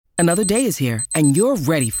Another day is here, and you're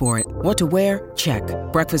ready for it. What to wear? Check.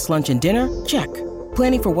 Breakfast, lunch, and dinner? Check.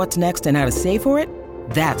 Planning for what's next and how to save for it?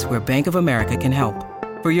 That's where Bank of America can help.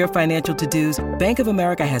 For your financial to-dos, Bank of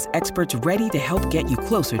America has experts ready to help get you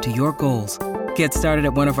closer to your goals. Get started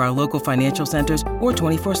at one of our local financial centers or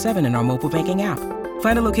 24/7 in our mobile banking app.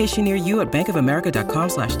 Find a location near you at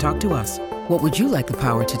bankofamerica.com/talktous. What would you like the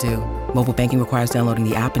power to do? Mobile banking requires downloading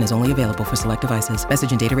the app and is only available for select devices.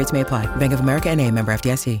 Message and data rates may apply. Bank of America N.A., member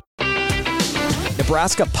FDIC.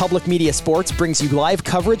 Nebraska Public Media Sports brings you live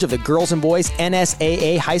coverage of the girls and boys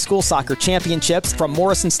NSAA High School Soccer Championships from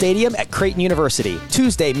Morrison Stadium at Creighton University.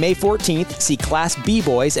 Tuesday, May 14th, see Class B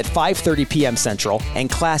boys at 5:30 p.m. Central and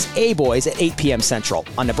Class A boys at 8 p.m. Central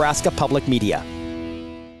on Nebraska Public Media.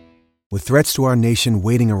 With threats to our nation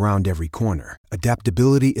waiting around every corner,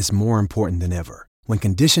 adaptability is more important than ever. When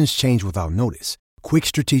conditions change without notice, quick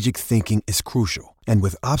strategic thinking is crucial. And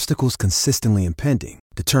with obstacles consistently impending,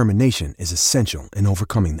 determination is essential in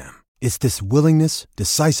overcoming them. It's this willingness,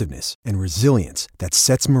 decisiveness, and resilience that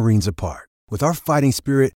sets Marines apart. With our fighting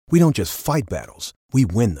spirit, we don't just fight battles, we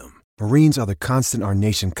win them. Marines are the constant our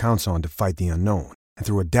nation counts on to fight the unknown. And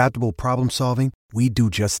through adaptable problem solving, we do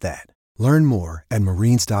just that. Learn more at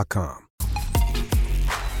marines.com.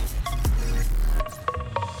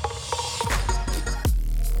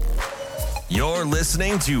 You're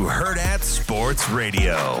listening to Hurrdat Sports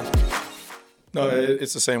Radio. No,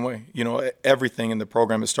 it's the same way. You know, everything in the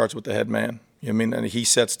program, it starts with the head man. You know what I mean? And he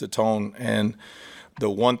sets the tone. And the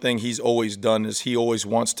one thing he's always done is he always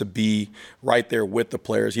wants to be right there with the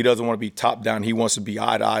players. He doesn't want to be top down. He wants to be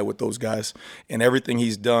eye to eye with those guys. And everything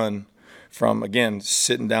he's done, from, again,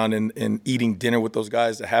 sitting down and eating dinner with those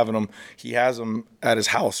guys to having them, he has them at his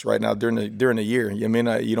house right now during the year. I mean,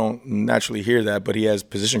 you don't naturally hear that, but he has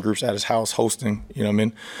position groups at his house hosting, you know what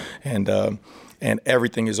I mean? And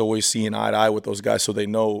everything is always seeing eye to eye with those guys, so they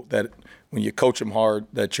know that when you coach them hard,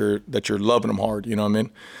 that you're loving them hard, you know what I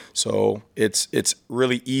mean? So it's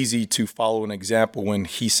really easy to follow an example when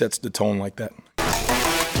he sets the tone like that.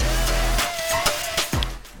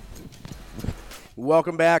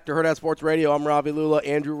 Welcome back to Hurrdat Sports Radio. I'm Ravi Lula.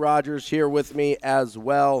 Andrew Rogers here with me as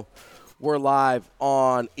well. We're live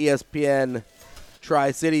on ESPN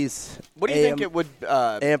Tri-Cities. What do you think it would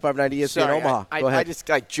AM 590 ESPN Omaha. Go ahead. I just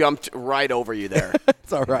jumped right over you there.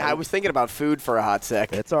 It's all right. I was thinking about food for a hot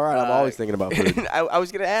sec. It's all right. I'm always thinking about food. I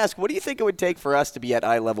was going to ask, what do you think it would take for us to be at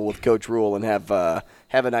eye level with Coach Rule and have a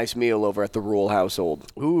nice meal over at the Rule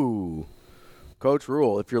household? Ooh. Coach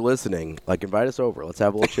Rule, if you're listening, invite us over. Let's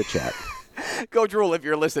have a little chit-chat. Coach Rule, if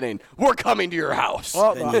you're listening, we're coming to your house.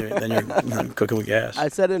 Well, then you're cooking with gas. I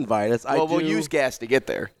said invite us. We'll use gas to get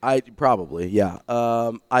there. Probably, yeah.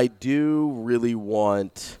 I do really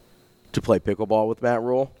want to play pickleball with Matt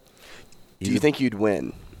Rule. Do you think you'd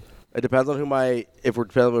win? It depends on if we're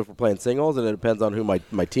playing singles, and it depends on who my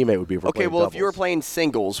teammate would be if we're playing doubles. If you were playing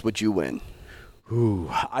singles, would you win? Ooh,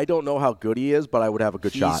 I don't know how good he is, but I would have a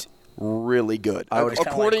good shot. Really good.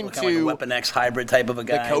 According to Weapon X hybrid type of a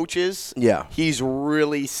guy. The coaches, yeah, he's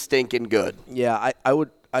really stinking good. Yeah,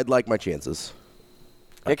 I'd like my chances.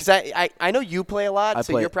 Because I know you play a lot,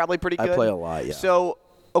 so you're probably pretty good. I play a lot, yeah. So,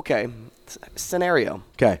 okay, scenario.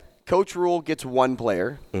 Okay. Coach Rule gets one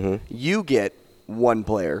player. Mm-hmm. You get one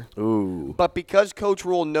player. Ooh. But because Coach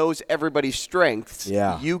Rule knows everybody's strengths,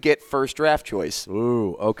 you get first draft choice.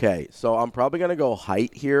 Ooh, okay. So I'm probably going to go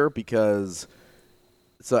height here because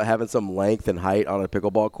having some length and height on a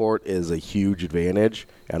pickleball court is a huge advantage,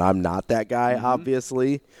 and I'm not that guy,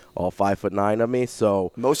 obviously, all 5'9" of me.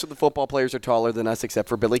 So most of the football players are taller than us except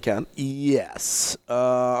for Billy Kemp. Yes.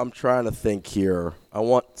 I'm trying to think here. I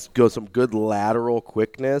want to go some good lateral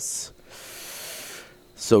quickness.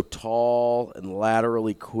 So tall and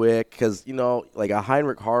laterally quick because, a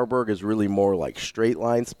Heinrich Harburg is really more straight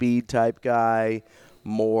line speed type guy,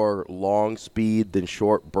 more long speed than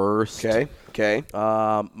short burst. Okay.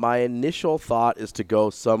 My initial thought is to go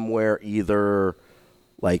somewhere either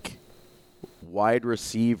wide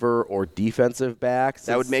receiver or defensive back.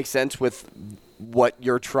 That would make sense with what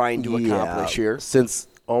you're trying to accomplish here. Since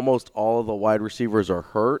almost all of the wide receivers are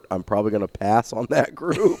hurt, I'm probably going to pass on that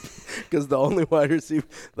group because the only wide receiver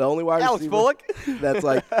Alex Bullock that's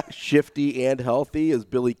shifty and healthy is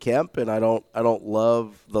Billy Kemp, and I don't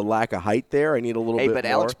love the lack of height there. I need a little bit more. Hey, but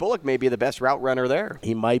Alex Bullock may be the best route runner there.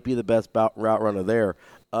 He might be the best route runner there.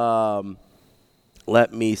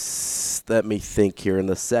 Let me think here in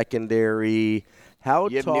the secondary.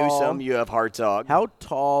 You have Newsome, you have Hartzog. How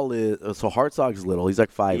tall is Hartzog's little? He's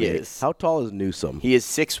 5'8". How tall is Newsome? He is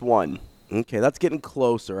 6'1". Okay, that's getting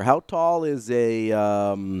closer. How tall is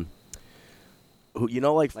Phelan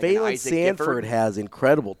Isaac Sanford Gifford? has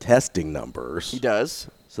incredible testing numbers. He does.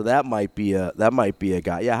 So that might be a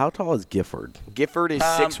guy. Yeah, how tall is Gifford? Gifford is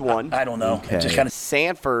 6'1". I don't know. Okay. Just kind of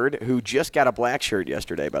Sanford, who just got a black shirt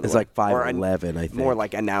yesterday, by the It's way. like 5'11", I think. More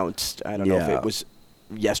like announced. I don't know if it was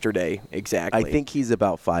yesterday exactly. I think he's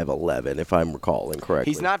about 5'11", if I'm recalling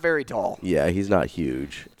correctly. He's not very tall. Yeah, he's not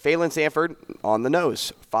huge. Phelan Sanford on the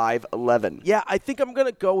nose, 5'11". Yeah, I think I'm going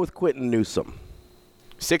to go with Quentin Newsome.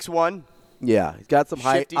 6'1". Yeah, he's got some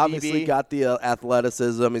height. Shifty Obviously, DB. got the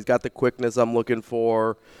athleticism. He's got the quickness I'm looking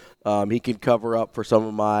for. He can cover up for some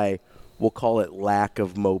of my, we'll call it lack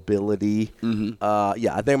of mobility. Mm-hmm.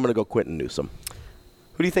 Yeah, I think I'm going to go Quentin Newsome.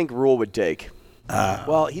 Who do you think Rule would take?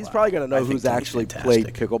 Well, he's probably going to know I think who's that'd be actually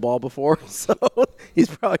fantastic. played pickleball before, so he's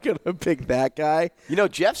probably going to pick that guy. You know,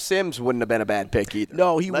 Jeff Sims wouldn't have been a bad pick either.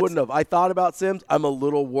 No, he wouldn't have. I thought about Sims. I'm a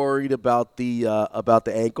little worried about the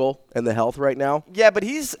ankle and the health right now. Yeah, but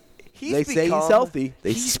he's They say he's healthy.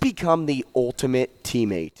 He's become the ultimate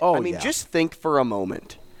teammate. Oh, I mean, yeah. just think for a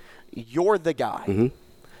moment. You're the guy. Mm-hmm.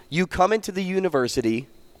 You come into the university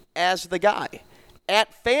as the guy.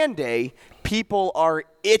 At Fan Day, people are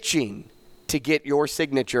itching to get your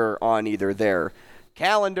signature on either their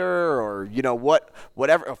calendar or,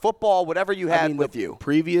 whatever, football, whatever you had with you.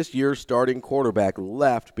 Previous year's starting quarterback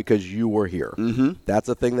left because you were here. Mm-hmm. That's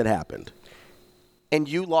a thing that happened. And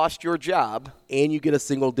you lost your job. And you get a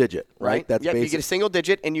single digit, right? That's you get a single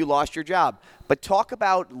digit and you lost your job. But talk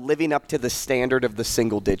about living up to the standard of the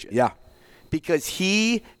single digit. Yeah. Because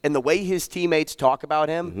he and the way his teammates talk about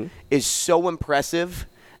him is so impressive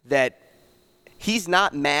that he's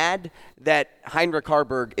not mad that Heinrich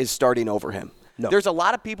Harburg is starting over him. No. There's a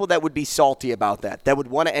lot of people that would be salty about that would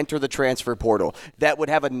want to enter the transfer portal, that would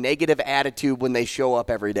have a negative attitude when they show up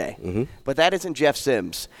every day. Mm-hmm. But that isn't Jeff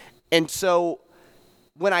Sims. And so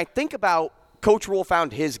when I think about Coach Rule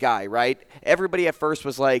found his guy, right? Everybody at first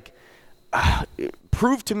was like,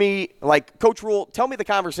 prove to me, like, Coach Rule, tell me the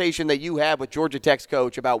conversation that you had with Georgia Tech's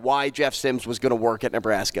coach about why Jeff Sims was going to work at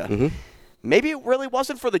Nebraska. Mm-hmm. Maybe it really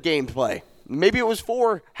wasn't for the gameplay. Maybe it was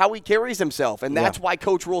for how he carries himself, and that's why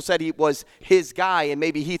Coach Rule said he was his guy, and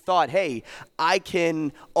maybe he thought, hey, I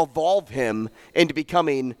can evolve him into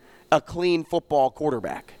becoming a clean football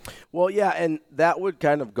quarterback. Well, yeah, and that would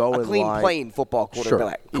kind of go in line. A clean, plain football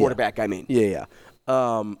quarterback. Sure. Quarterback, I mean. Yeah.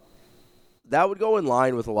 That would go in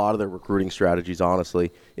line with a lot of their recruiting strategies,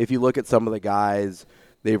 honestly. If you look at some of the guys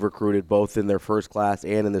they've recruited both in their first class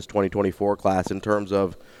and in this 2024 class in terms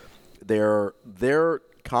of their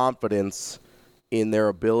confidence in their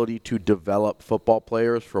ability to develop football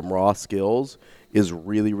players from raw skills is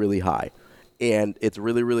really, really high. And it's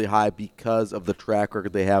really, really high because of the track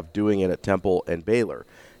record they have doing it at Temple and Baylor.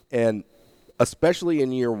 And especially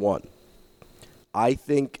in year one, I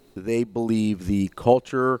think they believe the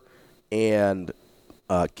culture and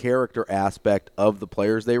character aspect of the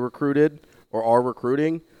players they recruited or are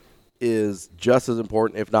recruiting is just as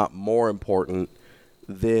important, if not more important,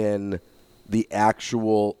 than the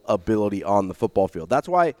actual ability on the football field. That's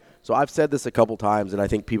why, so I've said this a couple times, and I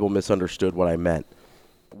think people misunderstood what I meant.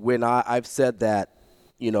 When I've said that,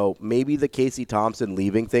 maybe the Casey Thompson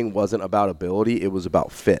leaving thing wasn't about ability, it was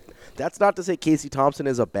about fit. That's not to say Casey Thompson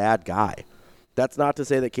is a bad guy. That's not to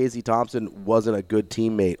say that Casey Thompson wasn't a good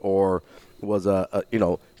teammate or was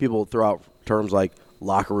people throw out terms like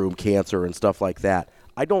locker room cancer and stuff like that.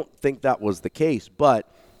 I don't think that was the case, but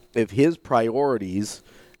if his priorities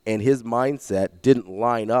and his mindset didn't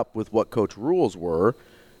line up with what Coach Rule's were,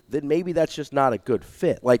 then maybe that's just not a good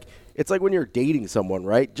fit. Like, it's like when you're dating someone,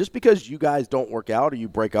 right? Just because you guys don't work out or you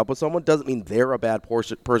break up with someone doesn't mean they're a bad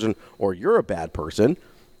person or you're a bad person.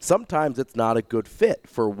 Sometimes it's not a good fit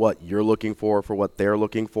for what you're looking for what they're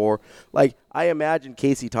looking for. Like, I imagine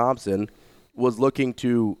Casey Thompson was looking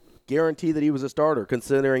to guarantee that he was a starter,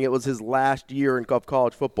 considering it was his last year in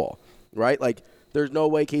college football, right? Like, there's no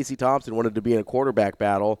way Casey Thompson wanted to be in a quarterback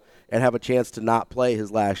battle and have a chance to not play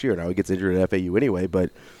his last year. Now, he gets injured at FAU anyway,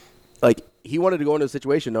 but, like, he wanted to go into a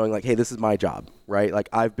situation knowing, like, hey, this is my job, right? Like,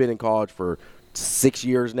 I've been in college for 6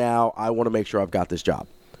 years now. I want to make sure I've got this job.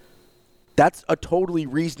 That's a totally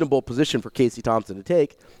reasonable position for Casey Thompson to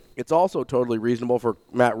take. It's also totally reasonable for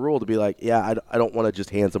Matt Rule to be like, yeah, I don't want to just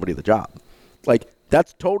hand somebody the job. Like,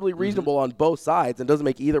 that's totally reasonable on both sides and doesn't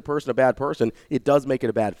make either person a bad person. It does make it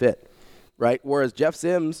a bad fit, right? Whereas Jeff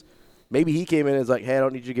Sims, maybe he came in and was like, hey, I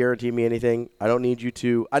don't need you to guarantee me anything. I don't need you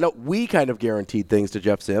to. I know we kind of guaranteed things to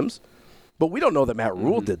Jeff Sims, but we don't know that Matt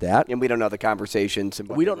Rule did that. And we don't know the conversations and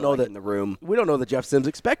what we don't know that in the room. We don't know that Jeff Sims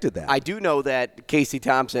expected that. I do know that Casey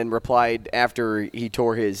Thompson replied after he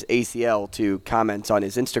tore his ACL to comments on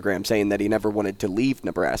his Instagram saying that he never wanted to leave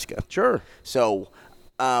Nebraska. Sure. So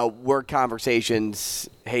were conversations,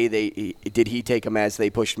 hey, did he take him as they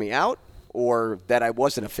pushed me out? or that I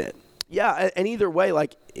wasn't a fit. Yeah, and either way,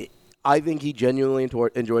 like, I think he genuinely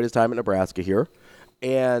enjoyed his time at Nebraska here.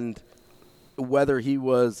 And whether he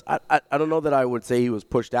was, I don't know that I would say he was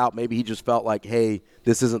pushed out. Maybe he just felt like, hey,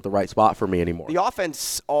 this isn't the right spot for me anymore. The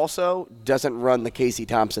offense also doesn't run the Casey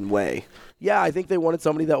Thompson way. Yeah, I think they wanted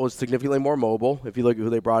somebody that was significantly more mobile. If you look at who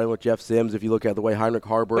they brought in with Jeff Sims, if you look at the way Heinrich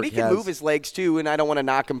Haarberg But he can move his legs too, and I don't want to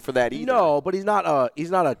knock him for that either. No, but he's not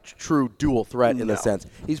a true dual threat in the sense.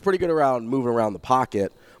 He's pretty good around moving around the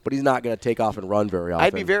pocket, but he's not going to take off and run very often.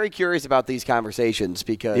 I'd be very curious about these conversations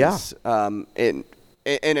because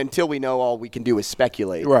and until we know, all we can do is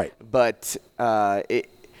speculate. Right. But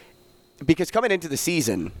because coming into the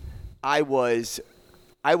season, I was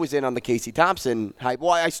in on the Casey Thompson hype. Well,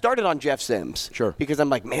 I started on Jeff Sims. Sure. Because I'm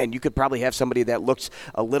like, man, you could probably have somebody that looks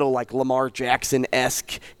a little like Lamar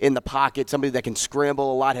Jackson-esque in the pocket, somebody that can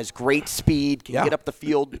scramble a lot, has great speed, can get up the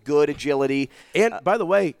field, good agility. And, by the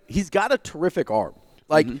way, he's got a terrific arm.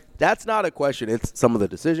 Like, that's not a question. It's some of the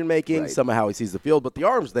decision-making, some of how he sees the field, but the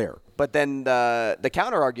arm's there. But then the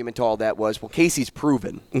counter-argument to all that was, well, Casey's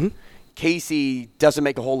proven. Casey doesn't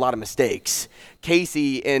make a whole lot of mistakes.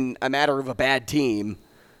 Casey, in a matter of a bad team,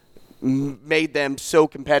 made them so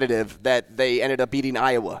competitive that they ended up beating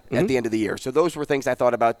Iowa at the end of the year. So those were things I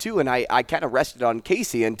thought about, too, and I kind of rested on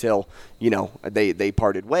Casey until, they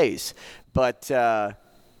parted ways. But yeah,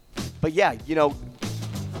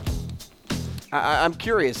 I'm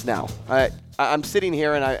curious now. I'm sitting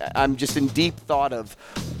here and I'm just in deep thought of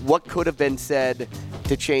what could have been said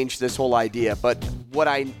to change this whole idea. But what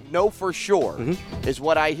I know for sure is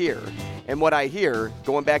what I hear. And what I hear,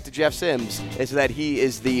 going back to Jeff Sims, is that he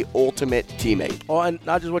is the ultimate teammate. Oh, and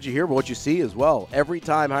not just what you hear, but what you see as well. Every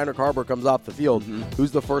time Heinrich Haarberg comes off the field,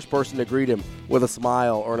 who's the first person to greet him with a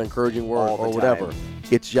smile or an encouraging word or whatever?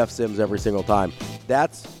 It's Jeff Sims every single time.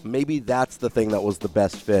 Maybe that's the thing that was the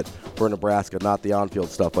best fit for Nebraska, not the on-field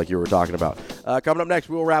stuff like you were talking about. Coming up next,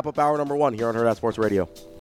 we will wrap up hour number 1 here on Herd Out Sports Radio.